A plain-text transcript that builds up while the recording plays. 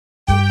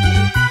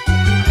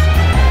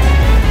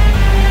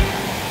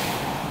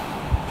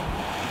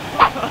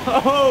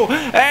Oh,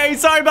 hey,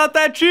 sorry about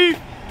that, Chief.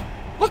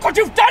 Look what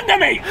you've done to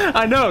me!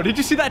 I know. Did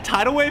you see that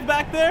tidal wave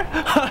back there?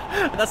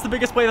 That's the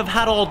biggest wave I've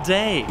had all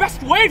day.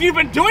 Best wave you've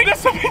been doing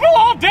this to people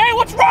all day?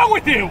 What's wrong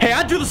with you? Hey,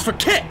 I do this for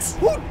kicks.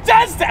 Who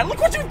does that? Look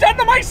what you've done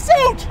to my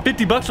suit!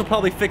 $50 will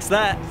probably fix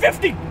that.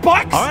 $50?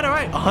 All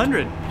right,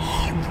 $100.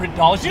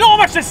 $100? You know how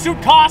much this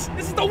suit costs?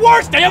 This is the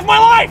worst day of my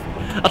life!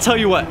 I'll tell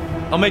you what.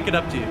 I'll make it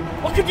up to you.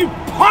 What could you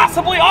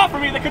possibly offer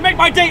me that could make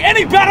my day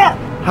any better?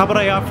 How about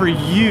I offer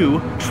you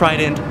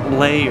Trident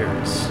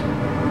Layers?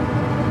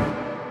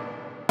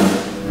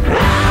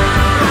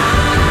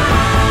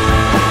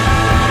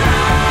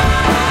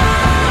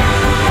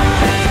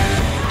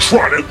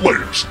 Trident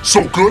Layers,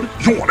 so good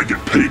you want to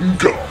get paid in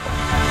gum.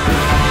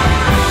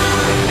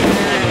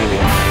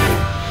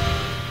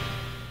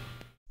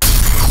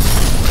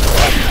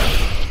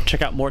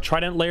 Check out more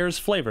Trident Layers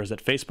flavors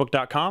at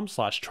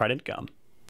facebook.com/TridentGum.